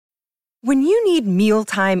When you need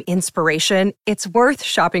mealtime inspiration, it's worth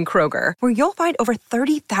shopping Kroger, where you'll find over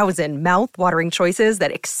 30,000 mouth-watering choices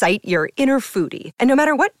that excite your inner foodie. And no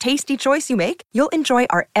matter what tasty choice you make, you'll enjoy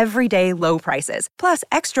our everyday low prices, plus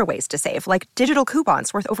extra ways to save, like digital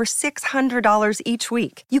coupons worth over $600 each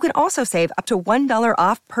week. You can also save up to $1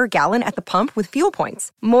 off per gallon at the pump with fuel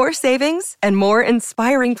points. More savings and more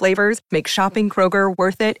inspiring flavors make shopping Kroger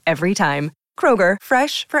worth it every time. Kroger,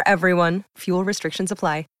 fresh for everyone. Fuel restrictions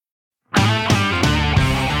apply.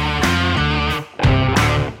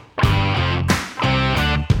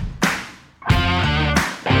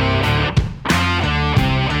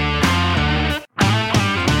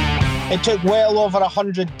 It took well over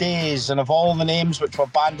 100 days, and of all the names which were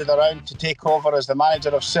banded around to take over as the manager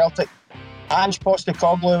of Celtic, Ange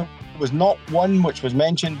Postecoglou was not one which was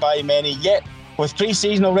mentioned by many yet. With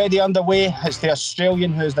pre-season already underway, it's the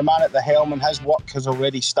Australian who is the man at the helm, and his work has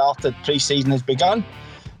already started. Pre-season has begun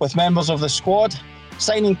with members of the squad.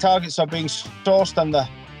 Signing targets are being sourced, and the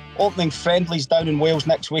opening friendlies down in Wales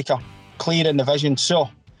next week are clear in the vision. So,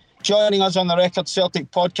 joining us on the Record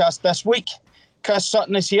Celtic podcast this week, Chris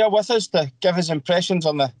Sutton is here with us to give his impressions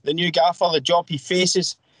on the new gaffer, the job he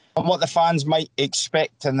faces, and what the fans might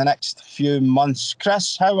expect in the next few months.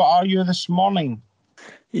 Chris, how are you this morning?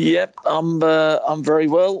 Yep, I'm very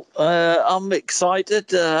well. I'm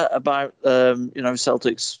excited about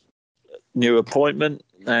Celtic's new appointment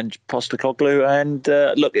and Postecoglou. And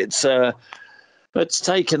look, it's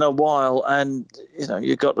taken a while, and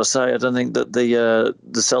you've got to say I don't think that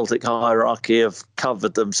the Celtic hierarchy have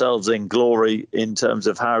covered themselves in glory in terms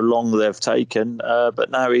of how long they've taken.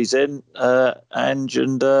 But now he's in, Ange,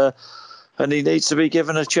 and he needs to be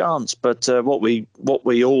given a chance. But what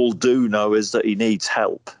we all do know is that he needs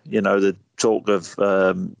help. The talk of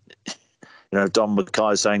Don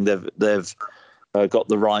Mackay saying they've got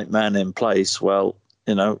the right man in place. Well,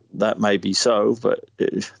 that may be so, but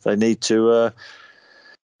they need to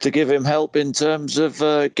give him help in terms of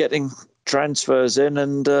getting transfers in,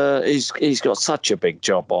 and he's got such a big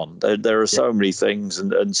job on. There are so many things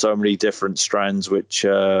and so many different strands which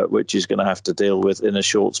he's going to have to deal with in a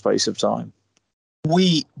short space of time.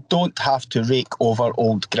 We don't have to rake over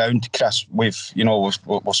old ground, Chris. We've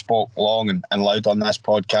spoke long and loud on this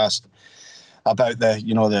podcast about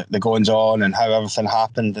the goings on and how everything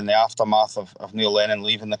happened in the aftermath of Neil Lennon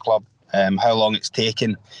leaving the club, how long it's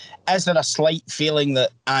taken. Is there a slight feeling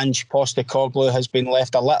that Ange Postecoglou has been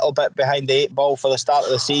left a little bit behind the eight ball for the start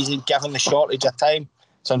of the season, given the shortage of time?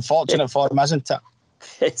 It's unfortunate for him, isn't it?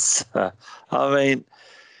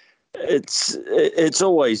 It's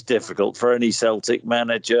always difficult for any Celtic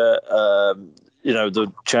manager.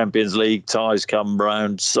 The Champions League ties come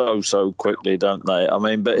round so quickly, don't they?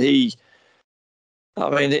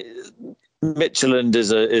 Midtjylland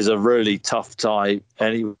is a really tough tie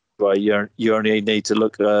anyway. You only need to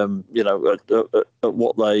look, at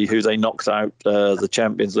who they knocked out the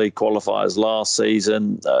Champions League qualifiers last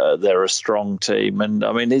season. They're a strong team,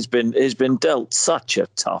 and he's been dealt such a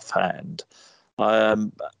tough hand.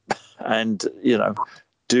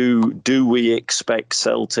 Do we expect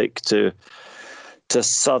Celtic to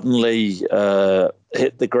suddenly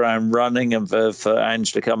hit the ground running and for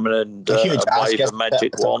Ange to come in and wave a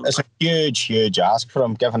magic wand? It's a huge ask for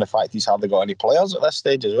him, given the fact he's hardly got any players at this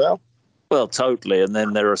stage as well. Well, totally. And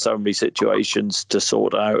then there are so many situations to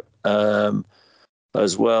sort out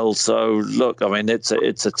as well. So, look, it's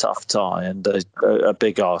a tough tie and a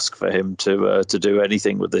big ask for him to do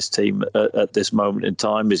anything with this team at this moment in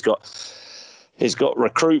time. He's got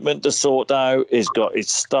recruitment to sort out. He's got his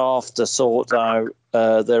staff to sort out.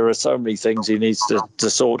 There are so many things he needs to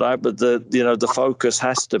sort out, but the focus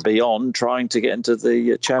has to be on trying to get into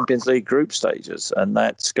the Champions League group stages, and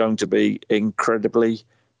that's going to be incredibly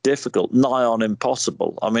difficult, nigh on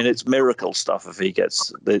impossible. It's miracle stuff if he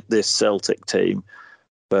gets this Celtic team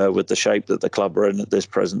with the shape that the club are in at this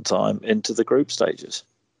present time into the group stages.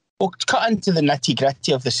 We'll cut into the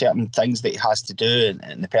nitty-gritty of the certain things that he has to do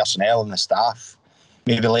and the personnel and the staff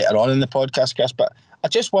maybe later on in the podcast, Chris, but I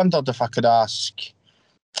just wondered if I could ask,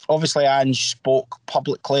 obviously Ange spoke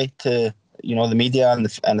publicly to the media and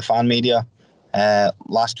the fan media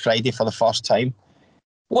last Friday for the first time.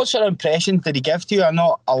 What sort of impression did he give to you? I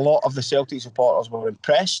know a lot of the Celtic supporters were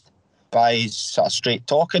impressed by his sort of straight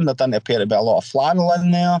talking. There didn't appear to be a lot of flannel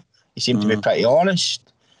in there. He seemed to be pretty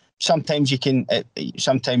honest. Sometimes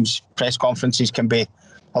sometimes press conferences can be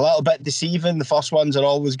a little bit deceiving. The first ones are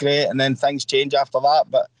always great, and then things change after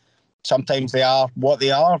that. But sometimes they are what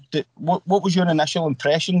they are. What was your initial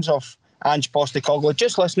impressions of Ange Postecoglou,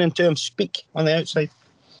 just listening to him speak on the outside?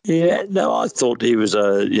 Yeah, no, I thought he was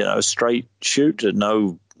a straight shooter,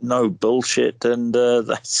 no no bullshit, and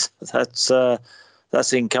that's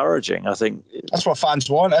encouraging. I think that's what fans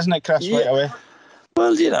want, isn't it, Chris? Right away.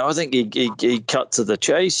 Well, I think he cut to the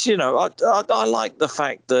chase. I like the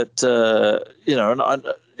fact that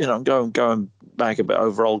and going back a bit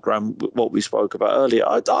overall, Graham, what we spoke about earlier.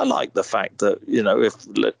 I like the fact that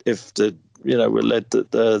if we're led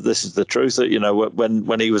that this is the truth, that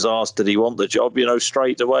when he was asked did he want the job,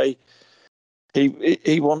 straight away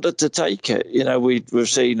he wanted to take it. We've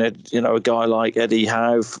seen it. A guy like Eddie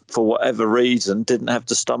Howe, for whatever reason, didn't have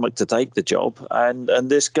the stomach to take the job, and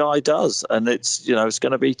this guy does, and it's it's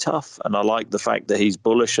going to be tough. And I like the fact that he's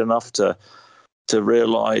bullish enough to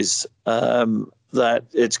realise that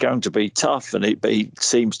it's going to be tough, and he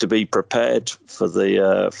seems to be prepared for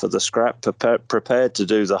the scrap, prepared to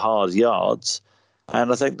do the hard yards,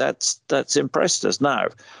 and I think that's impressed us now.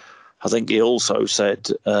 I think he also said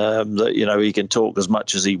that he can talk as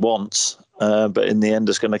much as he wants, but in the end,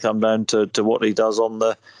 it's going to come down to what he does on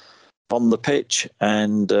the pitch,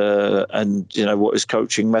 and what his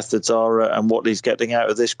coaching methods are, and what he's getting out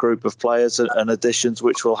of this group of players and additions,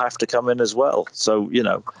 which will have to come in as well. So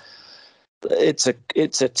it's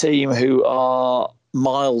a team who are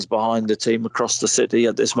miles behind the team across the city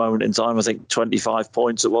at this moment in time. I think 25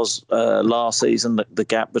 points it was last season. The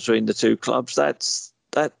gap between the two clubs, that's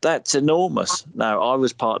enormous. Now, I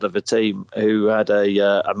was part of a team who had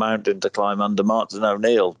a mountain to climb under Martin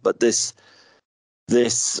O'Neill, but this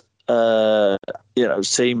seems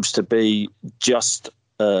to be just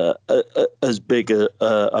as big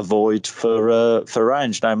a void for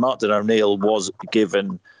Ange. Now, Martin O'Neill was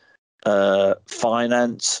given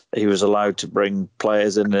finance. He was allowed to bring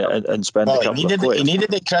players in and spend a couple of quid. He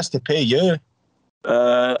needed it, Chris, to pay you.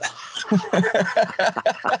 No,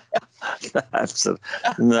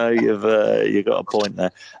 you've got a point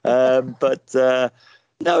there. But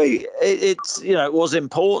no, it was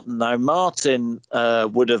important. Now, Martin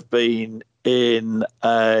would have been in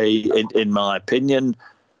my opinion,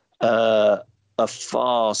 a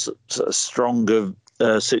far stronger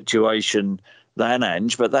situation than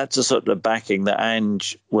Ange, but that's a sort of backing that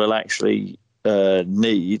Ange will actually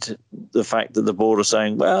need. The fact that the board are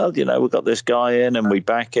saying, well, we've got this guy in and we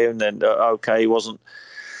back him, and okay, he wasn't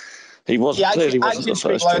clearly wasn't the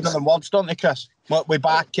first. Louder than words, don't they, Chris? We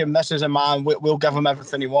back him. This is a man. We'll give him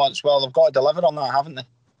everything he wants. Well, they've got to deliver on that, haven't they?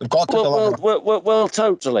 They've got to deliver. Well,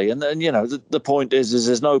 totally. And the point is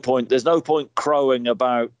there's no point crowing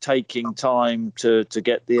about taking time to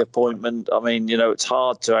get the appointment. I mean, it's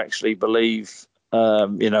hard to actually believe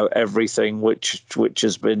everything which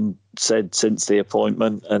has been said since the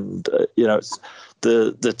appointment, and it's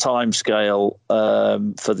the time scale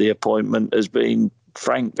for the appointment has been,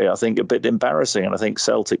 frankly, I think, a bit embarrassing. And I think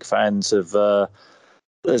Celtic fans have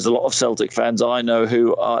there's a lot of Celtic fans I know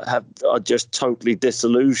who are just totally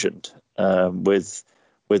disillusioned with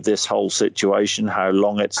this whole situation, how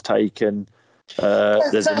long it's taken.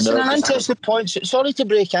 That's an interesting point. Sorry to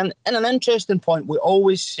break in. In an interesting point, we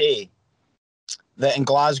always say that in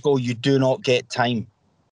Glasgow you do not get time.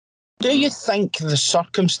 Do you think the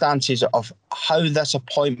circumstances of how this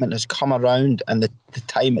appointment has come around and the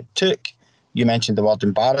time it took, you mentioned the word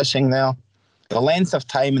embarrassing there, the length of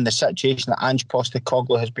time and the situation that Ange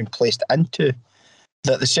Postecoglou has been placed into,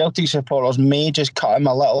 that the Celtic supporters may just cut him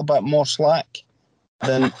a little bit more slack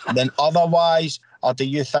than otherwise? Or do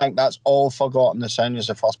you think that's all forgotten as soon as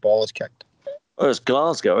the first ball is kicked? Well, it's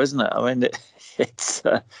Glasgow, isn't it? I mean, it's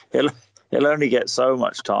he'll only get so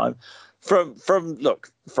much time. From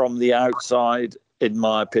the outside, in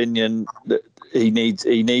my opinion, he needs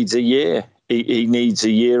a year. He needs a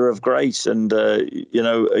year of grace, and a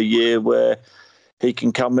year where he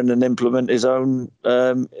can come in and implement his own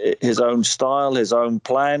style, his own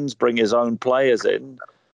plans, bring his own players in.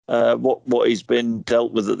 What he's been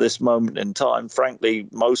dealt with at this moment in time, frankly,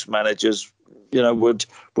 most managers, would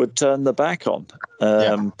turn their back on.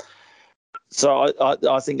 So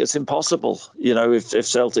I think it's impossible. If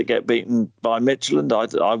Celtic get beaten by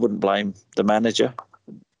Midtjylland, I wouldn't blame the manager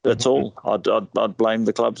at all. I'd blame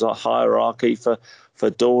the club's hierarchy for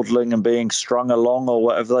dawdling and being strung along, or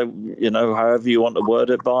whatever however you want to word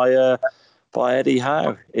it, by Eddie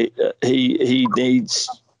Howe. He needs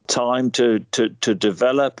time to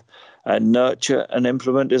develop and nurture and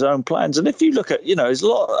implement his own plans. And if you look at, there's a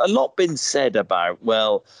lot been said about,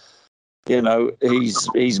 well,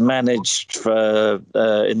 he's managed for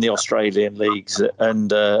in the Australian leagues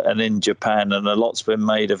and in Japan, and a lot's been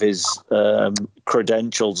made of his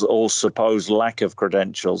credentials or supposed lack of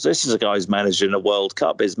credentials. This is a guy who's managed in a World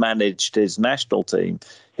Cup. He's managed his national team.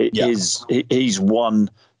 He's won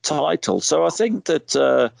titles. So I think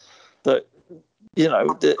that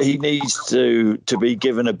he needs to be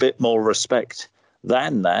given a bit more respect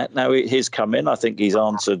than that. Now, he's come in. I think he's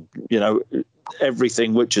answered,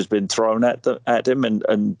 everything which has been thrown at him,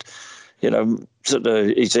 and sort of,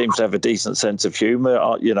 he seems to have a decent sense of humour.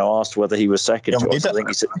 Asked whether he was second choice, I think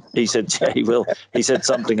he said yeah, he will. He said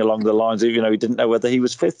something along the lines of, he didn't know whether he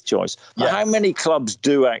was fifth choice. But how many clubs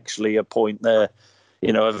do actually appoint their,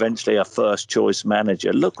 eventually a first choice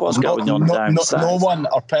manager? Look what's going on down south. No one,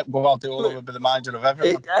 or Pep Guardiola would be the manager of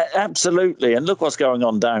everyone. Absolutely, and look what's going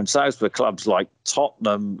on down south with clubs like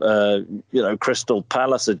Tottenham. Crystal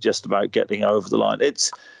Palace are just about getting over the line.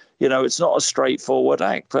 It's not a straightforward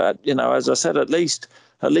act, but as I said, at least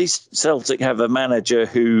Celtic have a manager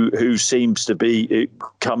who seems to be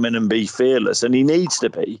come in and be fearless, and he needs to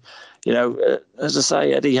be. As I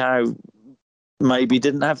say, Eddie Howe maybe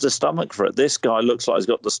didn't have the stomach for it. This guy looks like he's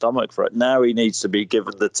got the stomach for it. Now he needs to be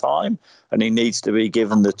given the time, and he needs to be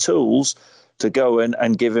given the tools to go in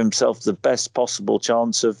and give himself the best possible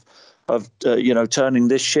chance of turning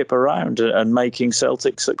this ship around and making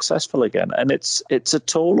Celtic successful again. And it's a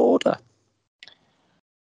tall order.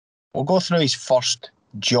 We'll go through his first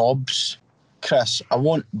jobs, Chris. I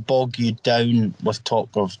won't bog you down with talk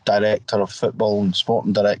of director of football and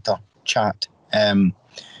sporting director chat. No,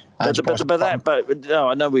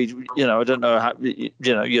 I know I don't know how,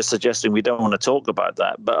 you're suggesting we don't want to talk about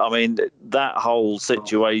that, but I mean, that whole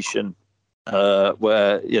situation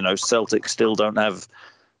where, Celtic still don't have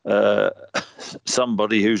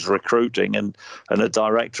somebody who's recruiting and a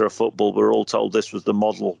director of football. We're all told this was the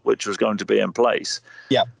model which was going to be in place.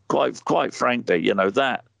 Yeah. Quite frankly,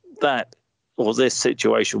 that or this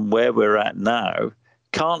situation where we're at now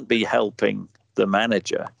can't be helping the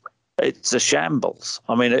manager. It's a shambles.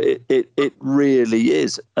 I mean, it really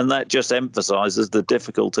is. And that just emphasises the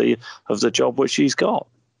difficulty of the job which he's got.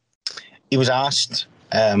 He was asked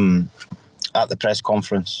at the press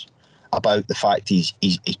conference about the fact he's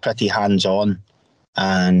pretty hands-on,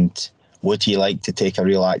 and would he like to take a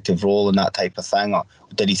real active role in that type of thing, or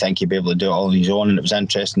did he think he'd be able to do it all on his own? And it was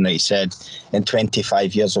interesting that he said, in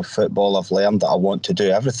 25 years of football, I've learned that I want to do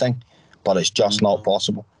everything, but it's just not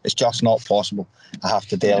possible. It's just not possible. I have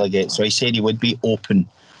to delegate. So he said he would be open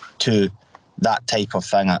to that type of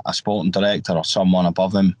thing, a sporting director or someone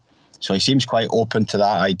above him. So he seems quite open to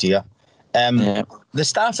that idea. The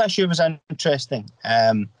staff issue was interesting.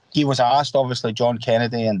 He was asked, obviously, John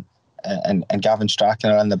Kennedy and Gavin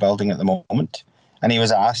Strachan are in the building at the moment, and he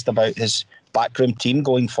was asked about his backroom team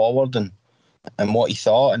going forward and what he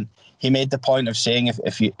thought. And he made the point of saying,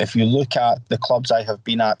 if you look at the clubs I have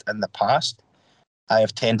been at in the past, I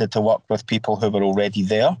have tended to work with people who were already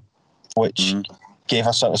there, which gave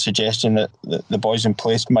a sort of suggestion that the boys in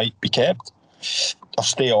place might be kept or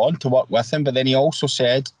stay on to work with him. But then he also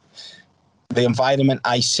said, the environment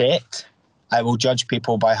I set, I will judge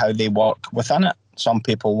people by how they work within it. Some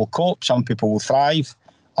people will cope, some people will thrive,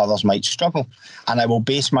 others might struggle. And I will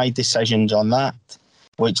base my decisions on that,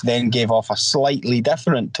 which then gave off a slightly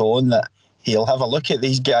different tone that he'll have a look at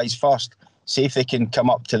these guys first, see if they can come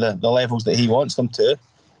up to the levels that he wants them to,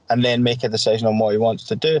 and then make a decision on what he wants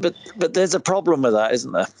to do. But there's a problem with that,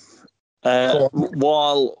 isn't there?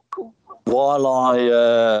 While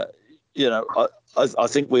I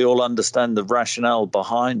think we all understand the rationale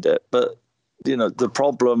behind it, but the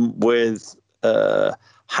problem with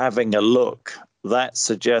having a look, that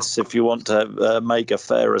suggests if you want to make a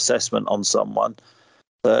fair assessment on someone,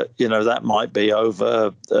 that that might be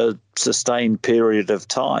over a sustained period of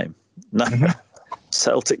time. No,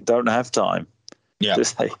 Celtic don't have time. Yeah,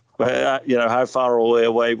 how far are we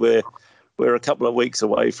away? We're a couple of weeks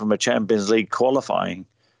away from a Champions League qualifying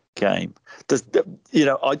game.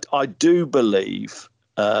 I do believe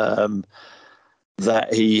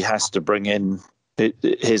that he has to bring in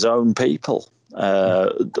his own people,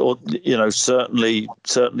 or certainly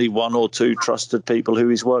one or two trusted people who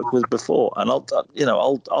he's worked with before. And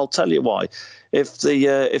I'll tell you why. If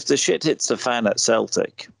the shit hits the fan at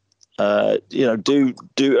Celtic, and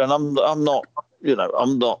I'm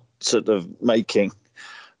not sort of making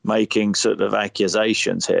sort of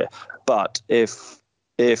accusations here, but if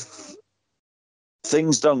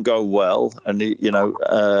things don't go well, and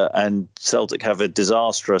and Celtic have a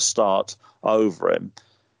disastrous start over him,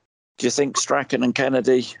 do you think Strachan and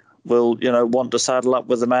Kennedy will want to saddle up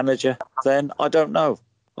with the manager then? I don't know,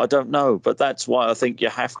 but that's why I think you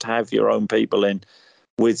have to have your own people in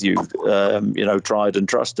with you, tried and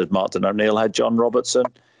trusted. Martin O'Neill had John Robertson.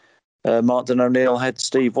 Martin O'Neill had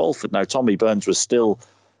Steve Walford. Now, Tommy Burns was still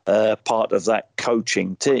part of that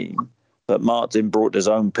coaching team, but Martin brought his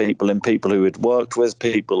own people in, people who had worked with,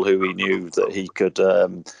 people who he knew that he could,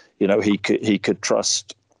 he could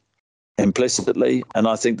trust implicitly, and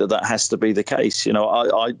I think that has to be the case.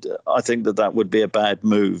 I think that would be a bad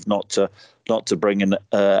move not to bring in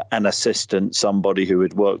an assistant, somebody who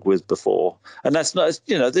had worked with before. And that's not,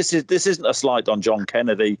 this isn't a slight on John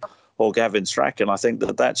Kennedy or Gavin Strachan. I think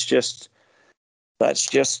that's just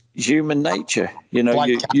human nature.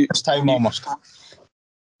 Canvas time almost.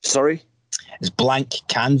 Sorry, it's blank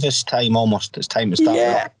canvas time almost. It's time to start.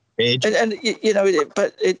 Yeah. And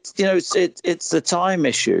but it's the time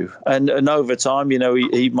issue, and over time,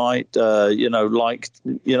 he might like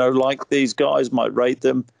these guys, might rate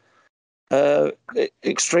them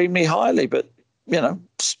extremely highly, but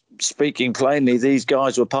speaking plainly, these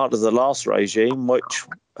guys were part of the last regime, which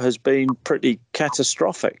has been pretty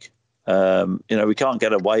catastrophic. We can't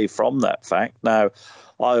get away from that fact. Now,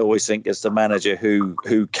 I always think it's the manager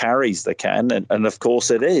who carries the can, and of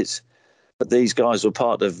course it is. But these guys were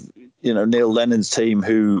part of, Neil Lennon's team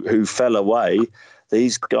who fell away.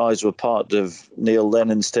 These guys were part of Neil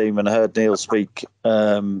Lennon's team, and I heard Neil speak,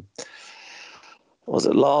 was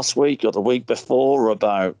it last week or the week before,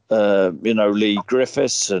 about Lee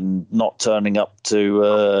Griffiths and not turning up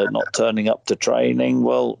to training.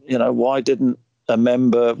 Well, why didn't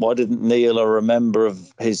Neil or a member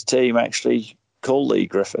of his team actually call Lee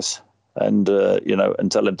Griffiths and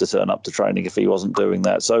tell him to turn up to training if he wasn't doing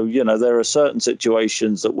that? So there are certain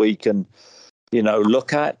situations that we can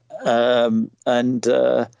look at and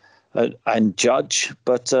judge,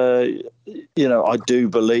 but I do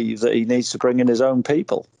believe that he needs to bring in his own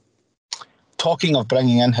people. Talking of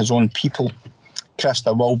bringing in his own people, Chris,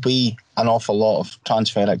 there will be an awful lot of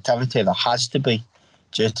transfer activity. There has to be,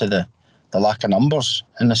 due to the lack of numbers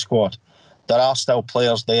in the squad. There are still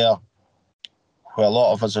players there who a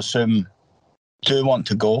lot of us assume do want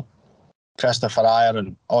to go. Christopher Ajer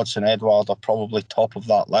and Odsonne Edouard are probably top of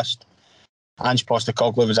that list. Ange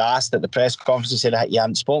Postecoglou was asked at the press conference, he said he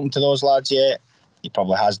hadn't spoken to those lads yet. He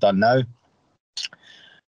probably has done now.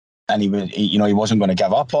 And he wasn't going to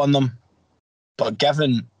give up on them. But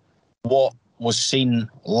given what was seen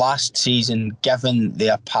last season, given the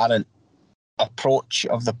apparent approach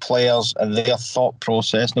of the players and their thought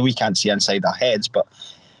process, now we can't see inside their heads, but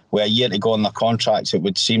with a year to go on their contracts, it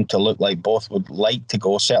would seem to look like both would like to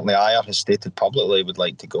go. Certainly Ajer has stated publicly he would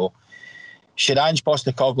like to go. Should Ange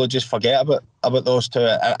Postecoglou just forget about those two?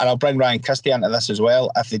 And I'll bring Ryan Christie into this as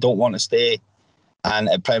well. If they don't want to stay, and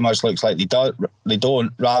it pretty much looks like they don't,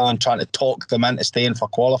 rather than trying to talk them into staying for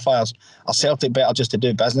qualifiers, are Celtic better just to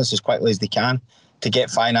do business as quickly as they can to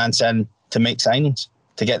get finance in, to make signings,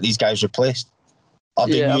 to get these guys replaced? Or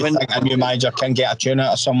do you think a new manager can get a tune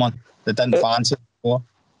out of someone that didn't fancy before?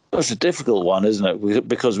 It's a difficult one, isn't it?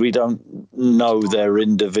 Because we don't know their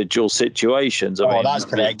individual situations. That's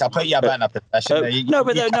correct. I'll put you a bit in a position.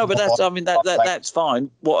 That's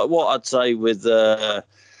fine. What I'd say with the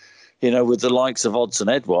likes of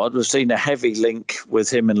Odsonne Edouard, we've seen a heavy link with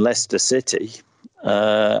him in Leicester City,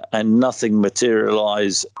 and nothing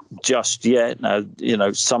materialise just yet. Now,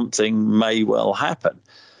 something may well happen.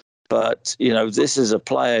 But, this is a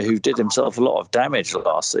player who did himself a lot of damage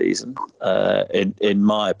last season, in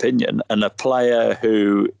my opinion, and a player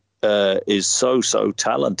who is so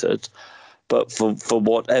talented. But for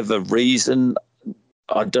whatever reason,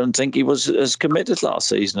 I don't think he was as committed last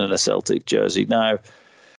season in a Celtic jersey. Now,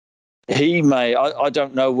 he may, I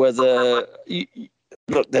don't know whether...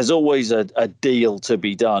 Look, there's always a deal to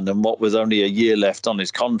be done, and what with only a year left on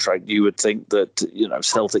his contract, you would think that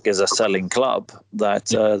Celtic is a selling club, that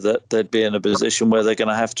they'd be in a position where they're going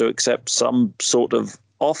to have to accept some sort of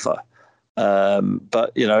offer.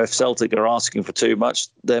 But if Celtic are asking for too much,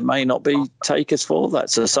 there may not be takers for that.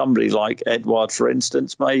 So somebody like Edouard, for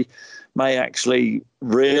instance, may actually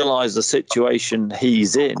realise the situation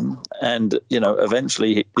he's in, and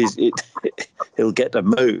eventually he'll get a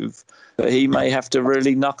move. But he may have to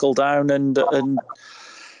really knuckle down and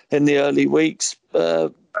in the early weeks,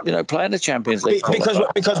 play in the Champions League.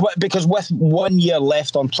 Because with 1 year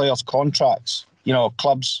left on players' contracts,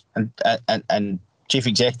 clubs and chief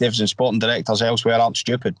executives and sporting directors elsewhere aren't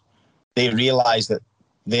stupid. They realise that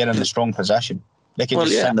they're in a strong position. They can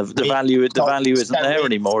the value isn't there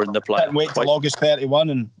anymore in the player. Wait till August 31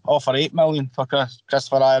 and offer $8 million for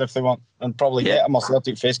Christopher Ajer if they want, and probably get him, or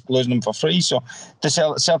Celtic face losing him for free. So the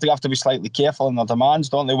Celtic have to be slightly careful in their demands,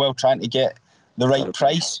 don't they? While trying to get the right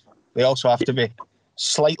price, they also have to be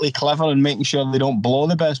slightly clever in making sure they don't blow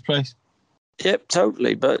the best price. Yep,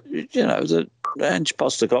 totally. But the Ange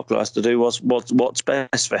Postecoglou has to do what's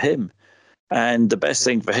best for him, and the best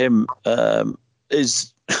thing for him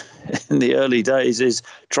is. In the early days, is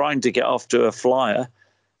trying to get off to a flyer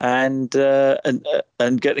and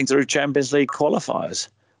getting through Champions League qualifiers,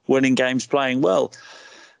 winning games, playing well.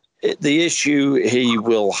 the issue he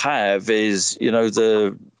will have is,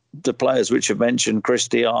 the players which have mentioned,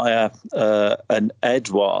 Christie, Ajer, and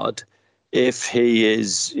Edouard. If he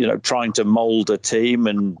is, trying to mould a team,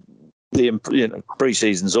 and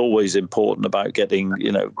pre-season is always important about getting,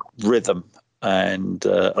 rhythm and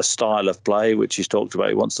a style of play, which he's talked about.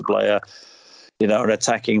 He wants to play an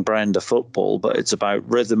attacking brand of football, but it's about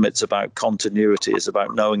rhythm, it's about continuity, it's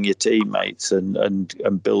about knowing your teammates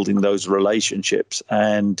and building those relationships.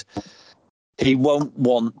 And he won't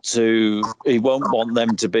want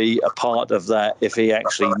them to be a part of that if he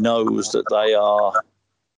actually knows that they are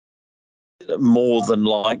more than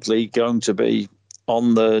likely going to be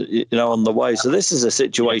on the way. So this is a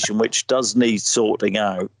situation which does need sorting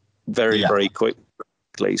out very, very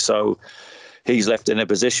quickly. So he's left in a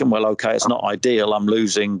position, well, okay, it's not ideal. I'm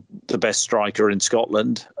losing the best striker in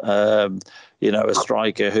Scotland, a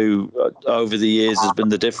striker who over the years has been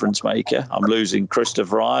the difference maker. I'm losing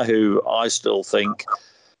Christopher Ajer, who I still think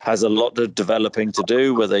has a lot of developing to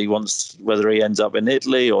do, whether he ends up in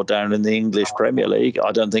Italy or down in the English Premier League.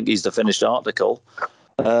 I don't think he's the finished article.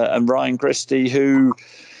 And Ryan Christie, who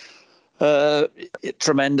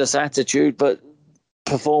tremendous attitude, but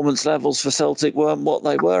performance levels for Celtic weren't what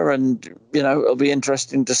they were, and it'll be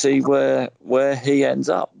interesting to see where he ends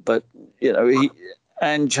up. But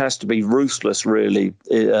Ange has to be ruthless, really,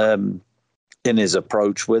 in his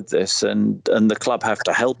approach with this, and the club have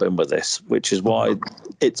to help him with this, which is why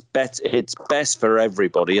it's best for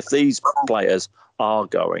everybody. If these players are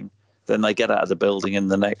going, then they get out of the building in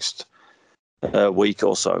the next week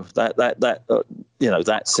or so.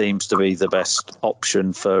 That seems to be the best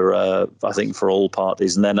option for I think for all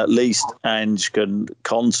parties, and then at least Ange can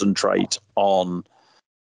concentrate on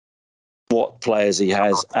what players he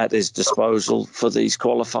has at his disposal for these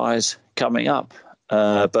qualifiers coming up.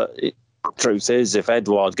 But truth is, if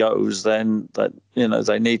Edouard goes, then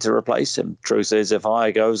they need to replace him. Truth is, if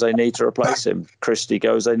Ajer goes, they need to replace him. Christie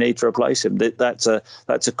goes, they need to replace him. That's a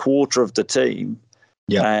quarter of the team,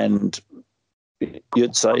 and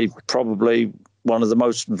you'd say probably one of the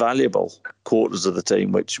most valuable quarters of the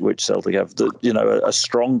team, which Celtic have. A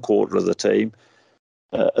strong quarter of the team,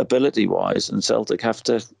 ability-wise, and Celtic have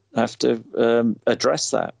to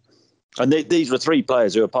address that. And these were three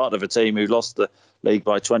players who were part of a team who lost the league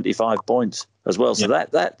by 25 points as well. So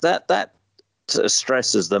that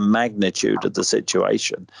stresses the magnitude of the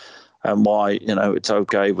situation and why it's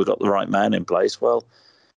okay. We've got the right man in place. Well,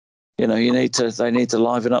 they need to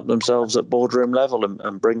liven up themselves at boardroom level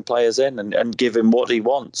and bring players in and give him what he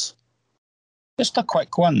wants. Just a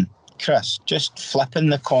quick one, Chris. Just flipping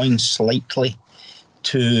the coin slightly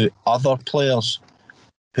to other players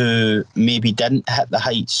who maybe didn't hit the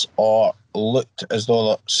heights or look as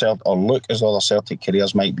though their Celtic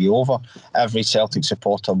careers might be over. Every Celtic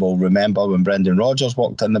supporter will remember when Brendan Rodgers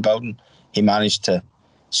walked in the building, he managed to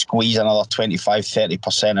squeeze another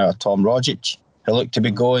 25-30% out of Tom Rogic, who looked to be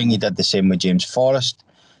going. He did the same with James Forrest,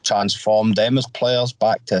 transformed them as players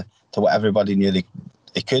back to what everybody knew they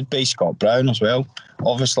could be. Scott Brown as well,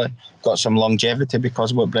 obviously, got some longevity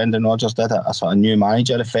because of what Brendan Rodgers did, a sort of new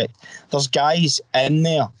manager effect. There's guys in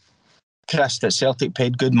there, Chris, that Celtic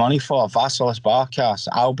paid good money for. Vasilis Barkas,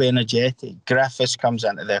 Albion Ajeti, Griffiths comes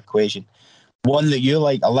into the equation. One that you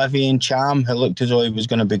like, Olivier Cham, who looked as though he was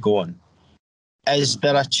going to be going. Is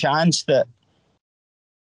there a chance that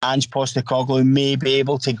Ange Postecoglou may be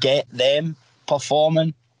able to get them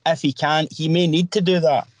performing? If he can't, he may need to do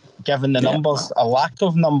that. Given the numbers, a lack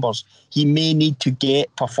of numbers, he may need to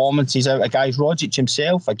get performances out of guys. Rogic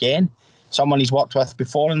himself, again, someone he's worked with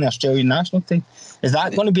before in the Australian national team. Is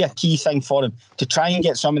that going to be a key thing for him, to try and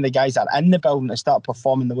get some of the guys that are in the building to start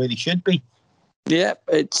performing the way they should be? Yeah,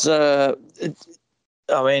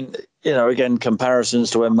 again,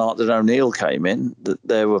 comparisons to when Martin O'Neill came in, that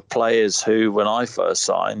there were players who, when I first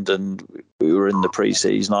signed and we were in the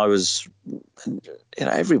pre-season, I was,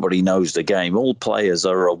 everybody knows the game. All players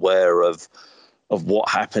are aware of what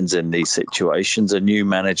happens in these situations. A new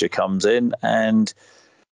manager comes in and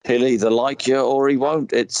he'll either like you or he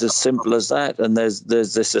won't. It's as simple as that. And there's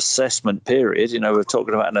this assessment period. We're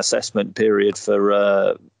talking about an assessment period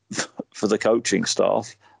for the coaching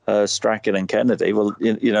staff. Strachan and Kennedy. Well,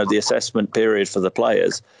 the assessment period for the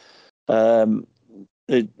players,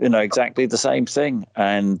 exactly the same thing.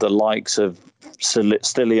 And the likes of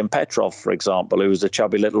Stiliyan Petrov, for example, who was a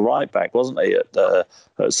chubby little right back, wasn't he, at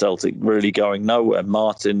Celtic, really going nowhere.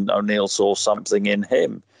 Martin O'Neill saw something in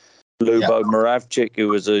him. Lubo Moravcik, who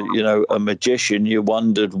was a magician. You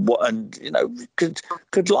wondered what, and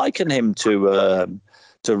could liken him to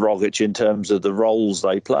Rogic in terms of the roles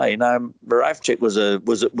they play. Now, Moravcik was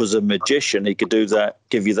a magician. He could do that,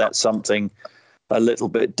 give you that something a little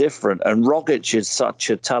bit different. And Rogic is such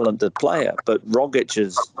a talented player, but Rogic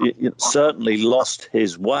has certainly lost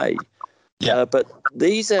his way. Yeah. But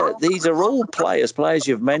these are all players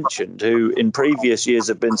you've mentioned who in previous years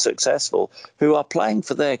have been successful, who are playing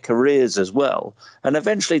for their careers as well. And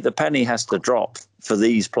eventually the penny has to drop for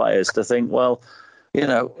these players to think, well, you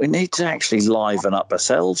know, we need to actually liven up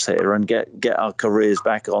ourselves here and get our careers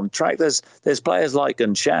back on track. There's players like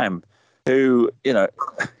Nsham who, you know,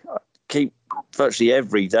 keep virtually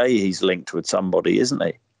every day he's linked with somebody, isn't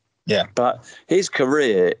he? Yeah. But his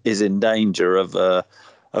career is in danger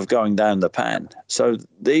of going down the pan. So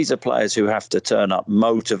these are players who have to turn up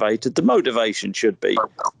motivated. The motivation should be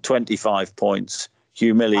 25 points,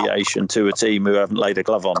 humiliation to a team who haven't laid a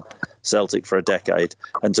glove on Celtic for a decade,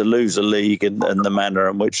 and to lose a league and the manner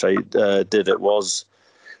in which they did it was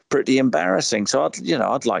pretty embarrassing. So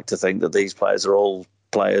I'd like to think that these players are all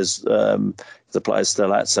players, the players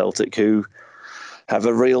still at Celtic, who have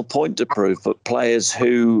a real point to prove, but players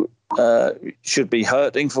who should be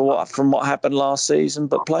hurting from what happened last season,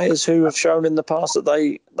 but players who have shown in the past that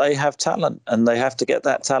they have talent and they have to get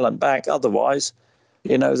that talent back. Otherwise,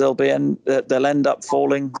 you know, they'll end up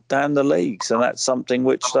falling down the leagues, and that's something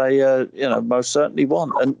which they most certainly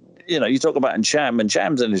want. And you know, you talk about Nsham, and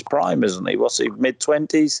Nsham's in his prime, isn't he? What's he,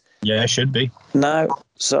 mid-20s? Yeah, should be. No,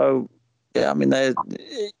 so yeah, I mean,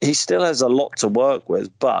 he still has a lot to work with,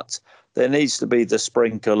 but there needs to be the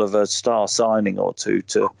sprinkle of a star signing or two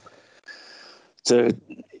to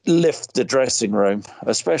lift the dressing room,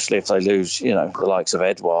 especially if they lose, you know, the likes of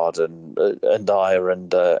Edouard and Dyer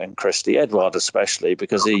and Christie. Edouard especially,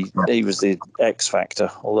 because he was the X factor,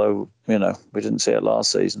 although, you know, we didn't see it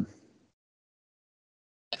last season.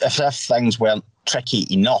 If things weren't tricky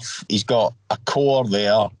enough, he's got a core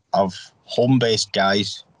there of home-based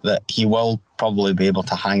guys that he will probably be able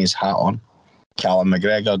to hang his hat on. Callum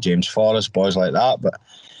McGregor, James Forrest, boys like that. But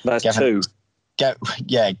that's two.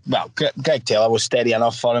 Greg Taylor was steady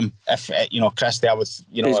enough for him. If Christie, I was,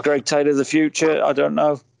 is Greg Taylor the future? I don't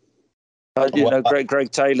know. Greg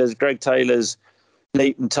Taylor's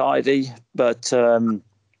neat and tidy, but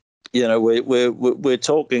we're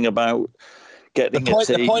talking about getting a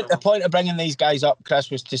team. The point of bringing these guys up, Chris,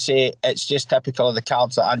 was to say it's just typical of the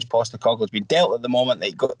cards that Ange Postecoglou has been dealt at the moment.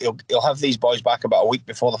 That he'll have these boys back about a week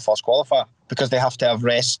before the first qualifier because they have to have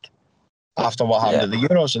rest after what happened at the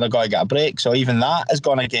Euros, and they've got to get a break. So even that has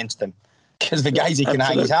gone against him because the guys he can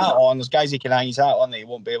hang his hat on, there's guys he can hang his hat on that he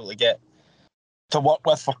won't be able to get to work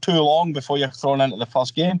with for too long before you're thrown into the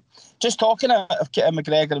first game. Just talking of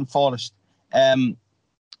McGregor and Forrest,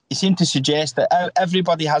 he seemed to suggest that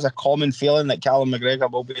everybody has a common feeling that Callum McGregor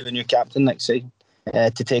will be the new captain next season,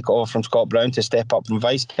 to take over from Scott Brown, to step up from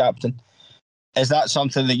vice captain. Is that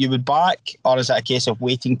something that you would back, or is it a case of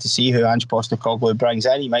waiting to see who Ange Postecoglou brings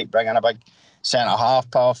in? He might bring in a big centre-half,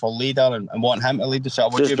 powerful leader, and want him to lead the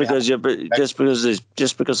side.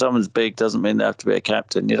 Just because someone's big doesn't mean they have to be a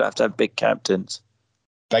captain. You'd have to have big captains.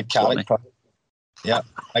 Big character. Yeah,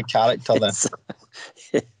 big character then.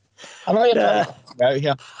 I know you're out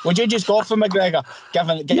here. Would you just go for McGregor,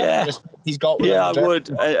 given the respect he's got with him? I would.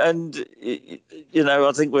 And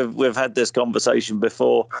I think we've had this conversation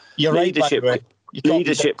before. You're leadership, right,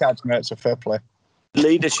 leadership. It's a fair play.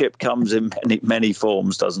 Leadership comes in many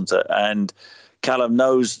forms, doesn't it? And Callum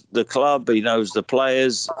knows the club, he knows the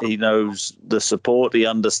players, he knows the support, he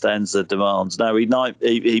understands the demands. Now, he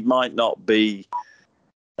might not be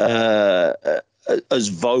as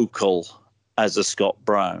vocal as a Scott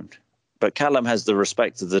Brown, but Callum has the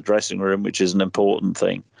respect of the dressing room, which is an important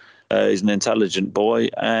thing. He's an intelligent boy,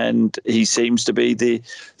 and he seems to be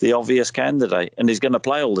the obvious candidate, and he's going to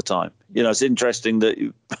play all the time. You know, it's interesting that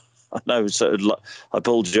I know I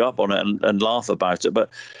pulled you up on it and laugh about it, but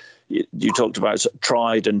you talked about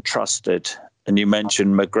tried and trusted, and you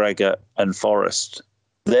mentioned McGregor and Forrest.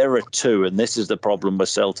 There are two, and this is the problem with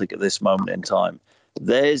Celtic at this moment in time.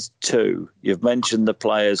 There's two. You've mentioned the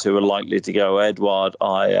players who are likely to go: Edouard,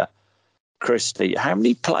 Ajer, Christie. How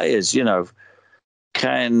many players,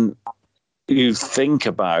 can you think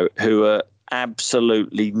about who are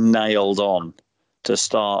absolutely nailed on to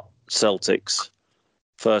start Celtic's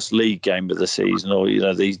first league game of the season, or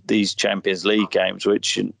these Champions League games,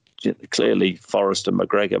 which clearly Forrest and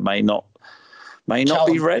McGregor may not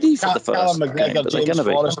be ready for the first Callum McGregor, game, but they're going to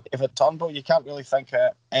be. Forrest, David Turnbull. You can't really think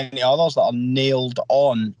of any others that are nailed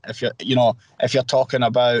on. If you're talking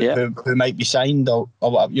about who might be signed or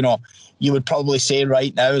you would probably say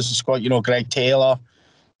right now is a squad. Greg Taylor,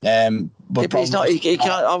 But he's not. He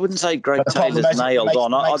can't. I wouldn't say Greg Taylor's nailed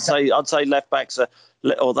on. I'd say left backs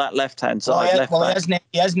or that left hand side.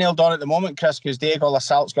 He is nailed on at the moment, Chris, because Diego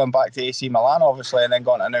Lasalte's gone back to AC Milan, obviously, and then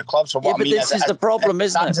gone to a new club. So what I mean this is the problem,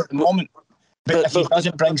 isn't it? At the moment, but if he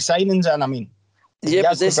doesn't bring signings in, I mean, he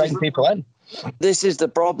has to bring people in. This is the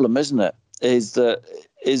problem, isn't it? Is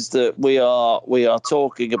that we are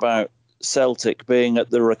talking about Celtic being at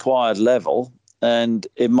the required level. And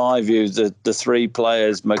in my view, the three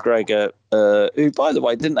players, McGregor, who, by the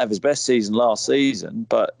way, didn't have his best season last season,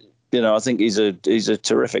 but, I think he's a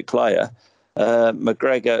terrific player.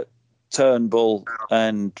 McGregor, Turnbull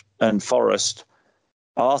and Forrest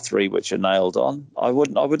are three which are nailed on. I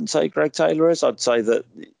wouldn't say Greg Taylor is. I'd say that,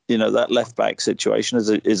 that left-back situation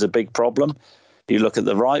is a big problem. You look at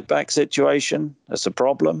the right-back situation, that's a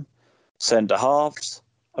problem. Centre-halves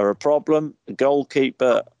are a problem. The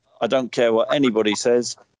goalkeeper, I don't care what anybody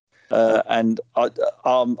says, and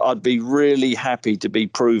I'd be really happy to be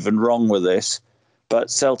proven wrong with this,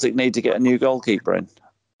 but Celtic need to get a new goalkeeper in.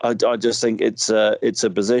 I just think it's a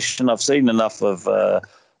position. I've seen enough of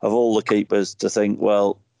all the keepers to think,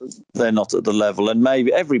 well, they're not at the level, and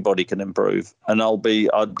maybe everybody can improve. And I'll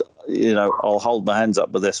hold my hands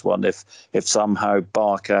up with this one if somehow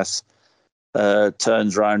Barkas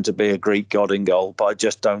turns round to be a Greek god in goal, but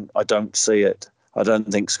I don't see it. I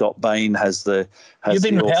don't think Scott Bain has the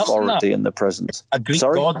authority and the presence. A Greek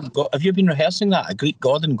god. Have you been rehearsing that? A Greek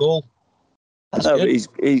god in goal. No,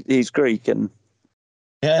 he's Greek, and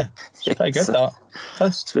yeah, it's pretty good.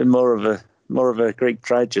 It's been more of a Greek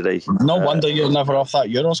tragedy. No wonder you're never off that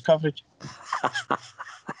Euros coverage.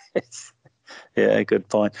 Yeah, good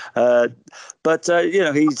point. But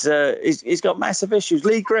he's got massive issues.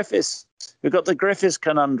 Lee Griffiths, we've got the Griffiths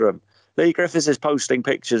conundrum. Lee Griffiths is posting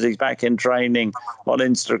pictures. He's back in training on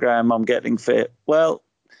Instagram. I'm getting fit. Well,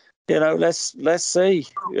 let's see.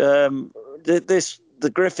 The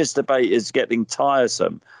Griffiths debate is getting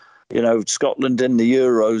tiresome. Scotland in the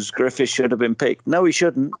Euros, Griffiths should have been picked. No, he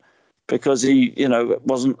shouldn't, because he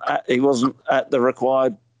wasn't at the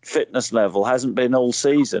required fitness level. Hasn't been all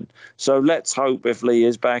season. So let's hope if Lee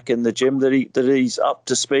is back in the gym that he's up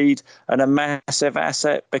to speed and a massive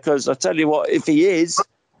asset. Because I tell you what, if he is,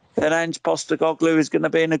 then Ange Postecoglou is going to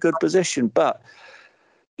be in a good position. But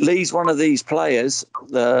Lee's one of these players,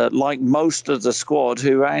 like most of the squad,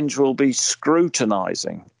 who Ange will be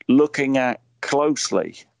scrutinising, looking at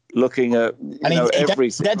closely, looking at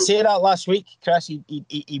everything. He did say that last week, Chris.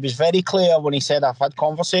 He was very clear when he said, I've had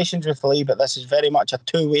conversations with Lee, but this is very much a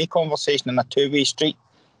two-way conversation and a two-way street.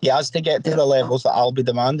 He has to get to the levels that I'll be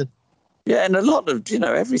demanding. Yeah, and a lot of,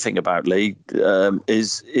 everything about Lee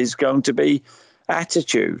is going to be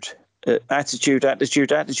attitude.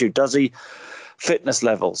 Does he fitness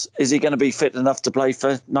levels? Is he going to be fit enough to play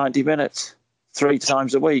for 90 minutes 3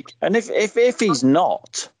 times a week? And if he's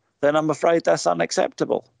not, then I'm afraid that's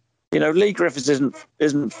unacceptable. Lee Griffiths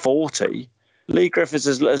isn't 40. Lee Griffiths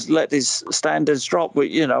has let his standards drop.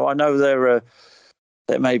 I know there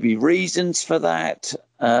may be reasons for that,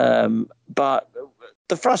 but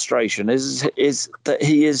the frustration is that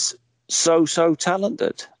he is so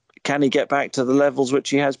talented. Can he get back to the levels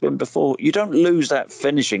which he has been before? You don't lose that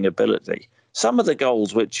finishing ability. Some of the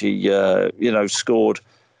goals which he, scored,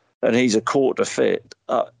 and he's a quarter fit,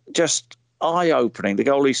 just eye-opening. The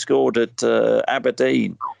goal he scored at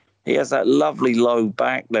Aberdeen, he has that lovely low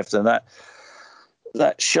back left and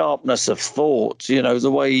that sharpness of thought.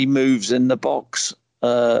 The way he moves in the box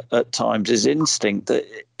at times, his instinct.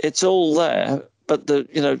 It's all there, but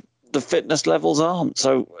the fitness levels aren't.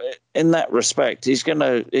 So in that respect, he's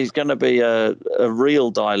gonna be a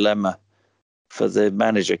real dilemma for the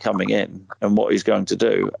manager coming in and what he's going to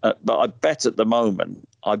do. But I bet at the moment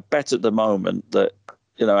that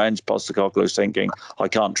Ange Postecoglou is thinking, I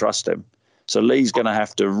can't trust him. So Lee's going to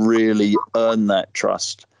have to really earn that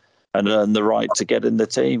trust and earn the right to get in the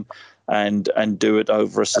team and do it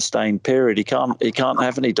over a sustained period. He can't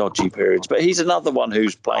have any dodgy periods. But he's another one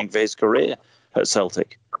who's playing for his career at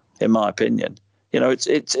Celtic, in my opinion.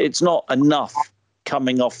 It's not enough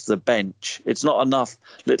coming off the bench. It's not enough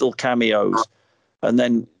little cameos and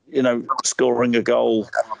then, scoring a goal,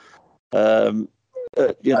 at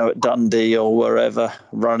Dundee or wherever,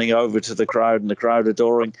 running over to the crowd and the crowd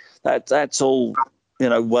adoring. That's all,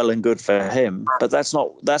 well and good for him. But that's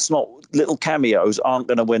not little cameos aren't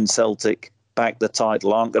going to win Celtic back the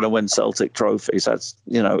title, aren't going to win Celtic trophies. That's,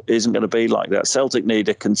 isn't going to be like that. Celtic need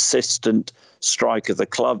a consistent striker. The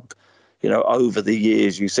club, over the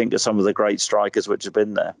years, you think of some of the great strikers which have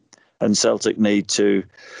been there, and Celtic need to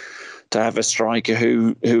have a striker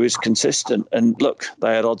who is consistent. And look,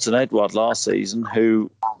 they had Odsonne Edouard last season,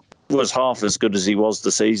 who was half as good as he was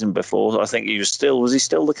the season before. I think he was still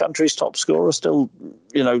the country's top scorer, still,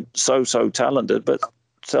 so talented, but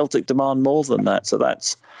Celtic demand more than that. So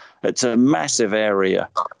it's a massive area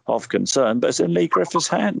of concern, but it's in Lee Griffiths'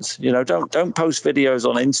 hands. Don't post videos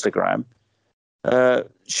on Instagram.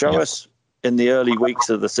 Show us in the early weeks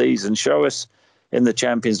of the season, show us in the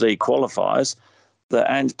Champions League qualifiers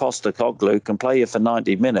that Ange Postecoglou can play you for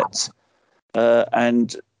 90 minutes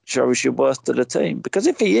and show us your worth to the team. Because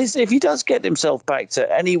if he does get himself back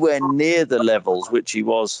to anywhere near the levels which he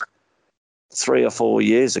was 3 or 4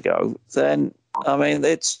 years ago, then I mean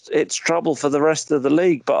it's trouble for the rest of the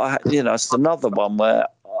league. But it's another one where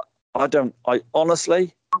I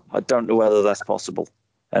honestly don't know whether that's possible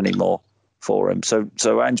anymore for him.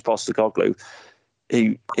 So Ange Postecoglou,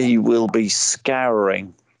 he will be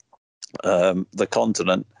scouring the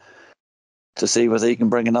continent to see whether he can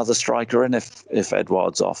bring another striker in if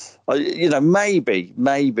Edouard's off. Maybe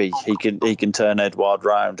he can turn Edouard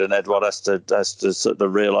round, and Edouard has to sort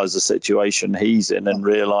of realise the situation he's in and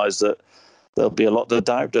realise that there'll be a lot of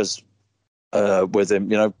doubters with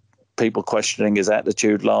him. People questioning his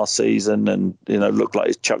attitude last season, and looked like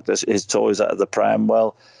he's chucked his toys out of the pram.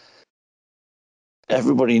 Well,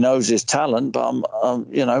 everybody knows his talent, but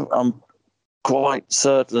I'm quite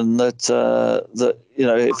certain that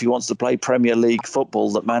if he wants to play Premier League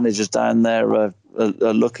football, that managers down there are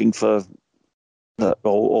looking for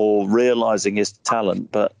or realising his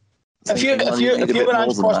talent. But if you were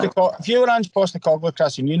Ange Postecoglou,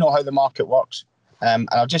 Chris, and you know how the market works, and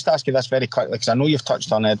I'll just ask you this very quickly because I know you've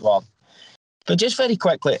touched on Edouard, but just very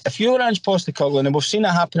quickly, if you were Ange Postecoglou, and we've seen it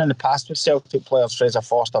happen in the past with Celtic players, Fraser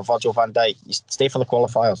Forster, Virgil van Dijk, you stay for the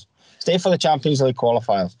qualifiers, stay for the Champions League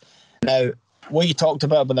qualifiers. Now, what you talked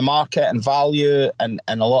about the market and value, and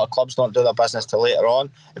a lot of clubs don't do their business till later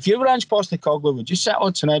on. If you were Ange Postecoglou, would you sit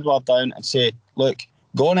Odsonne Edouard down and say, look,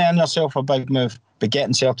 go and earn yourself a big move, but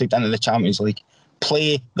getting Celtic into the Champions League,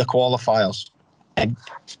 play the qualifiers and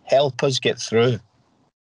help us get through,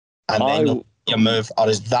 and then you move? Or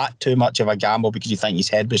is that too much of a gamble because you think his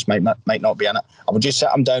head might not be in it? I would just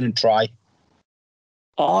sit him down and try.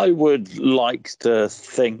 I would like to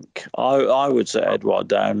think I would set Edouard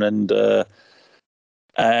down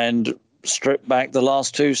and strip back the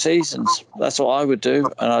last 2 seasons. That's what I would do,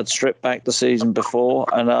 and I'd strip back the season before,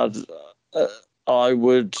 and I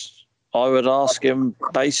would ask him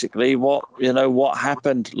basically what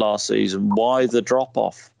happened last season, why the drop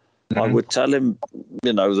off. I would tell him,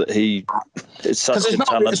 that he is such a talented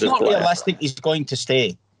player. It's not realistic he's going to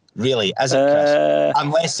stay, really, is it, Chris?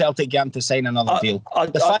 Unless Celtic get him to sign another deal.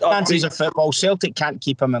 The finances of football, Celtic can't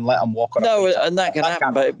keep him and let him walk on. No, and that can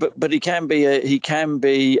happen, but he can be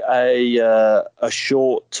a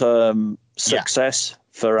short-term success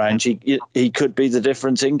for Ange. He could be the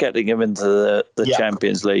difference in getting him into the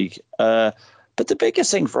Champions League. But the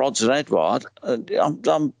biggest thing for Odsonne Edouard,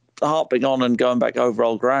 I'm harping on and going back over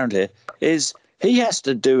old ground here, is he has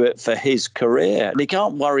to do it for his career, and he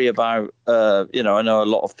can't worry about I know a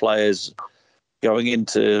lot of players going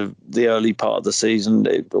into the early part of the season,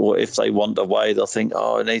 or if they want away, they'll think,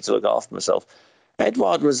 I need to look after myself.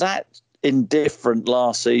 Edouard was that indifferent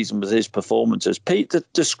last season with his performances. Pete,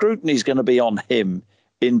 the scrutiny is going to be on him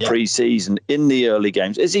in pre-season, in the early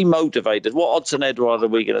games. Is he motivated? What Odsonne Edouard are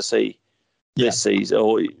we going to see this season,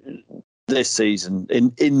 or this season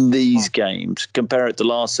in these games? Compare it to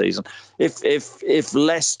last season. If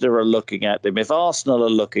Leicester are looking at him, if Arsenal are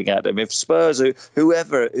looking at him, if Spurs,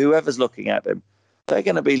 whoever's looking at him, they're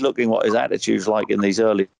going to be looking what his attitude's like in these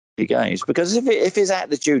early games. Because if his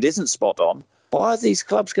attitude isn't spot on, why are these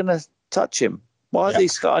clubs going to touch him? Why are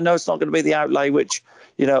these? I know it's not going to be the outlay which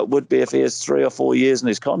it would be if he has 3 or 4 years in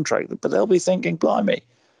his contract, but they'll be thinking, blimey,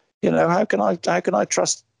 how can I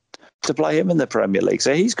trust to play him in the Premier League?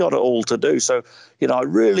 So he's got it all to do. So, I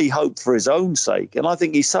really hope for his own sake. And I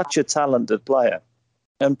think he's such a talented player.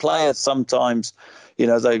 And players sometimes,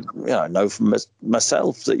 they know from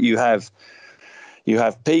myself that you have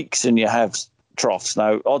peaks and you have troughs.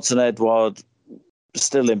 Now, Odsonne Edouard,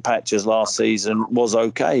 still in patches last season, was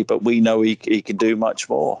okay, but we know he can do much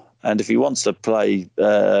more. And if he wants to play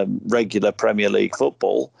regular Premier League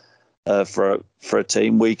football, for a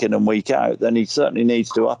team week in and week out, then he certainly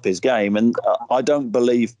needs to up his game. And I don't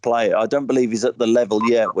believe he's at the level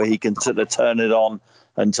yet where he can sort of turn it on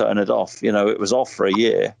and turn it off. It was off for a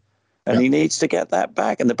year, and he needs to get that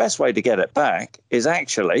back. And the best way to get it back is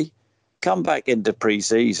actually come back into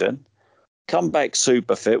pre-season, come back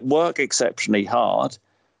super fit, work exceptionally hard,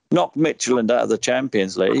 knock Midtjylland out of the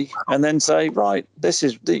Champions League, and then say, right, this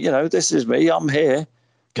is me, I'm here.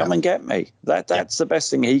 Come and get me. That's the best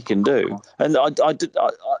thing he can do. And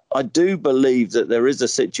I do believe that there is a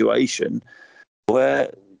situation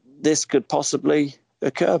where this could possibly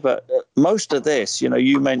occur. But most of this,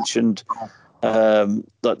 you mentioned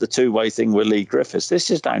like the two-way thing with Lee Griffiths. This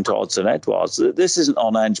is down to Odsonne Edouard. This isn't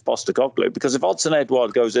on Ange Postecoglou, because if Odsonne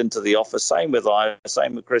Edouard goes into the office, same with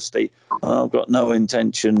Christie, I've got no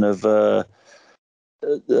intention of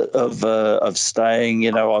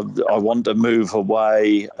staying. I want to move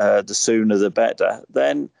away. The sooner the better.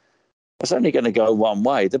 Then it's only going to go one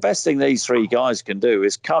way. The best thing these three guys can do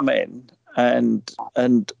is come in and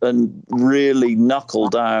really knuckle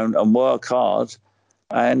down and work hard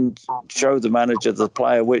and show the manager the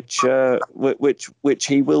player which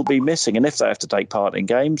he will be missing. And if they have to take part in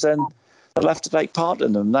games, then they'll have to take part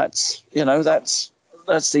in them. That's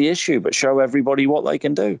the issue. But show everybody what they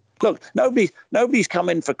can do. Look, nobody's come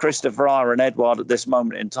in for Christopher Fryer and Edouard at this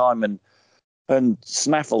moment in time and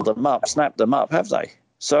snapped them up, have they?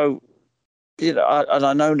 So,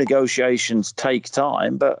 I know negotiations take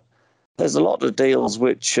time, but there's a lot of deals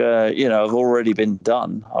which have already been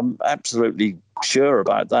done. I'm absolutely sure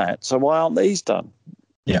about that. So why aren't these done?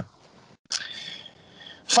 Yeah.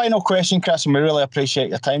 Final question, Chris, and we really appreciate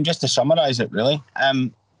your time. Just to summarise it, really,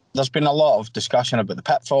 there's been a lot of discussion about the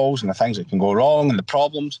pitfalls and the things that can go wrong and the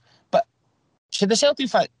problems. But should the Celtic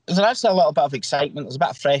fan, is there actually a little bit of excitement? There's a bit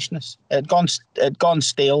of freshness. It had gone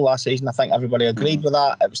stale last season. I think everybody agreed with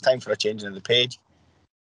that. It was time for a change of the page.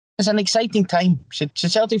 It's an exciting time. Should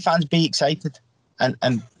Celtic fans be excited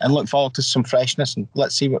and look forward to some freshness, and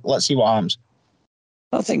let's see what happens.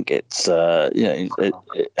 I think it's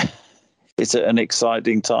it's an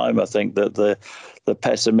exciting time. I think that the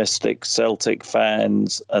pessimistic Celtic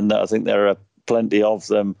fans, and I think there are plenty of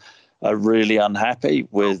them, are really unhappy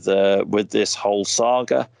with this whole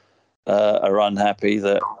saga. Are unhappy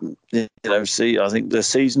that I think the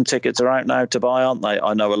season tickets are out now to buy, aren't they?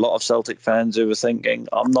 I know a lot of Celtic fans who are thinking,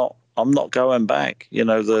 I'm not going back.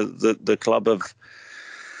 The club of.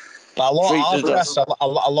 But a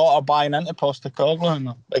lot are buying into Postecoglou and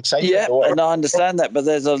excited. Yeah, and I understand that, but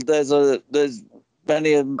there's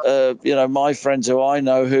many of my friends who I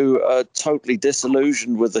know who are totally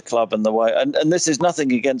disillusioned with the club and the way. And this is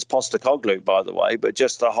nothing against Postecoglou, by the way, but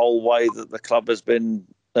just the whole way that the club has been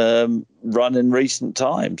run in recent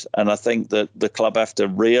times. And I think that the club have to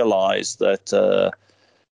realise that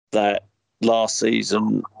that last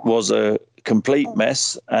season was a complete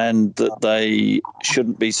mess, and that they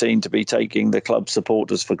shouldn't be seen to be taking the club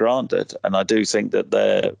supporters for granted. And I do think that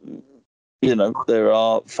there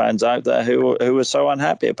are fans out there who are so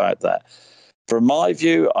unhappy about that. From my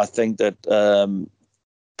view, I think that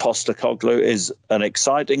Postecoglou is an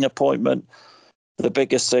exciting appointment. The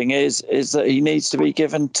biggest thing is that he needs to be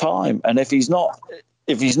given time, and if he's not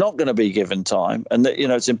going to be given time, and that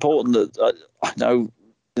it's important that I know.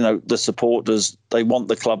 The supporters, they want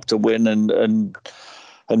the club to win and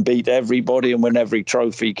beat everybody and win every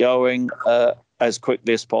trophy going as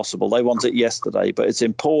quickly as possible. They want it yesterday, but it's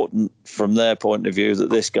important from their point of view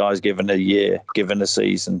that this guy's given a year, given a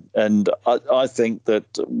season. And I think that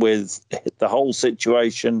with the whole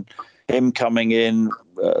situation, him coming in,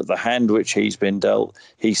 the hand which he's been dealt,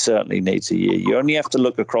 he certainly needs a year. You only have to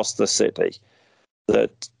look across the city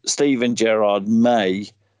that Steven Gerrard may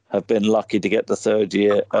have been lucky to get the third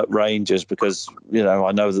year at Rangers, because,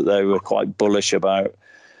 I know that they were quite bullish about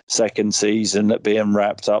second season being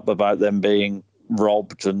wrapped up, about them being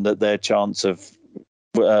robbed and that their chance of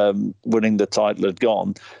winning the title had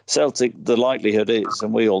gone. Celtic, the likelihood is,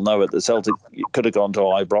 and we all know it, that Celtic could have gone to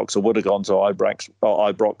Ibrox or would have gone to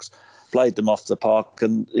Ibrox, played them off the park,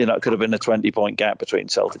 and, it could have been a 20-point gap between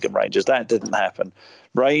Celtic and Rangers. That didn't happen.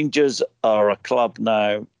 Rangers are a club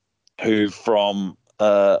now who, from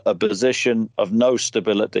a position of no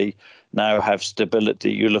stability, now have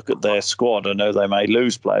stability. You look at their squad. I know they may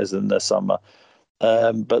lose players in the summer,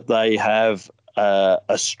 but they have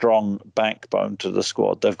a strong backbone to the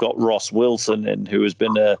squad. They've got Ross Wilson in, who has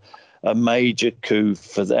been a major coup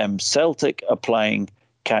for them. Celtic are playing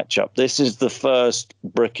catch up. This is the first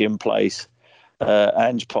brick in place.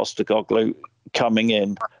 Ange Postecoglou coming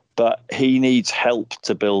in, but he needs help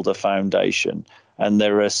to build a foundation. And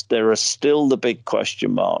there are still the big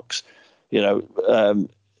question marks. When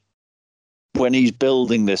he's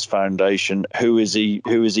building this foundation, who is he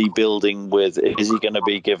building with? Is he going to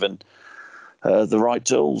be given the right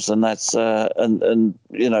tools? And that's that's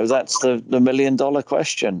the $1 million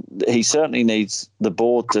question. He certainly needs the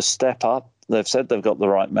board to step up. They've said they've got the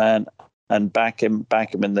right man, and back him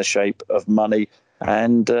in the shape of money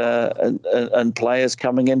and players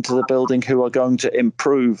coming into the building who are going to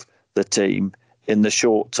improve the team in the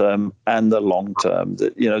short term and the long term.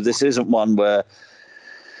 That, you know, this isn't one where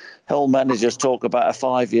all managers talk about a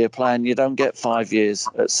 5-year plan. You don't get 5 years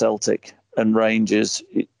at Celtic and Rangers.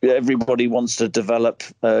 Everybody wants to develop,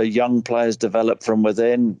 young players develop from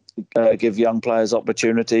within, give young players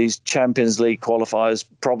opportunities. Champions League qualifiers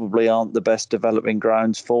probably aren't the best developing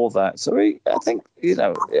grounds for that. So I think, you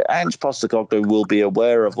know, Ange Postecoglou will be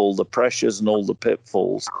aware of all the pressures and all the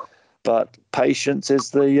pitfalls, but patience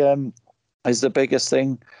is the biggest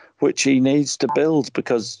thing which he needs to build,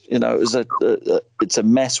 because, you know, it's a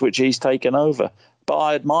mess which he's taken over. But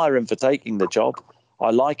I admire him for taking the job. I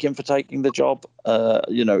like him for taking the job.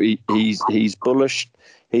 You know, he's bullish.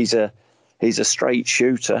 He's a straight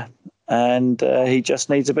shooter, and he just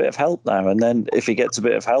needs a bit of help now. And then if he gets a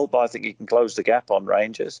bit of help, I think he can close the gap on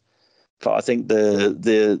Rangers. But I think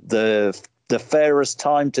the fairest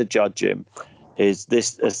time to judge him is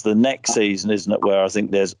the next season, isn't it? Where I think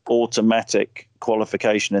there's automatic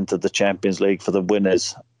qualification into the Champions League for the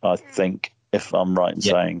winners, I think, if I'm right in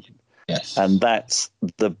saying. Yes. And that's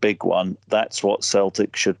the big one. That's what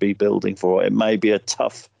Celtic should be building for. It may be a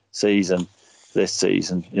tough season this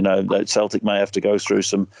season. You know, Celtic may have to go through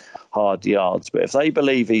some hard yards, but if they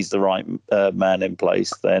believe he's the right man in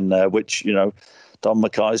place, then which, you know, Don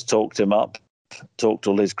Mackay's talked him up, talked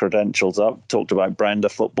all his credentials up, talked about brand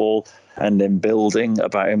of football and in building,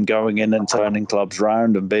 about him going in and turning clubs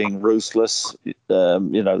round and being ruthless. You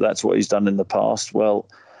know, that's what he's done in the past. Well,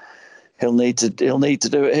 he'll need to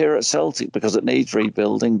do it here at Celtic because it needs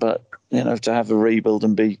rebuilding. But, you know, to have a rebuild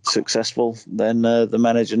and be successful, then the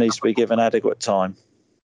manager needs to be given adequate time.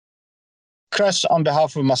 Chris, on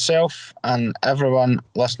behalf of myself and everyone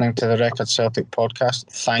listening to the Record Celtic podcast,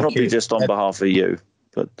 thank you. Probably just on behalf of you,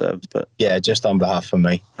 but yeah, just on behalf of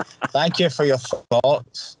me. Thank you for your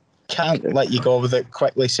thoughts. Can't let you go without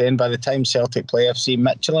quickly saying, by the time Celtic play FC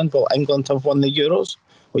Midtjylland, will England have won the Euros?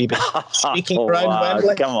 Will you be speaking around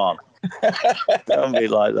Wembley? Come on. Don't be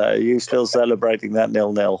like that. Are you still celebrating that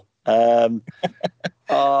 0-0?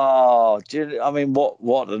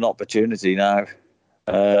 What an opportunity now.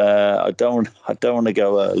 I don't want to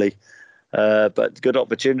go early, but good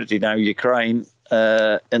opportunity now. Ukraine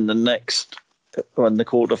in the next, in the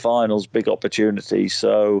quarterfinals, big opportunity.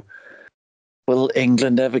 So will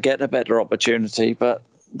England ever get a better opportunity? But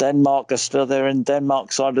Denmark are still there in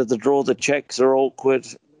Denmark's side of the draw. The Czechs are awkward.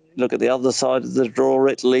 Look at the other side of the draw.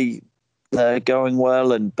 Italy going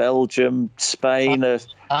well, and Belgium, Spain have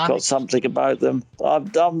got something about them.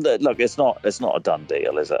 Look, it's not a done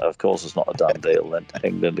deal, is it? Of course, it's not a done deal. And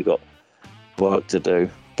England have got work to do.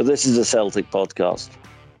 But this is a Celtic podcast.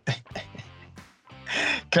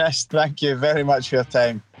 Chris, thank you very much for your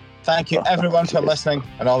time. Thank you, everyone, for listening,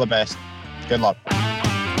 and all the best. Good luck.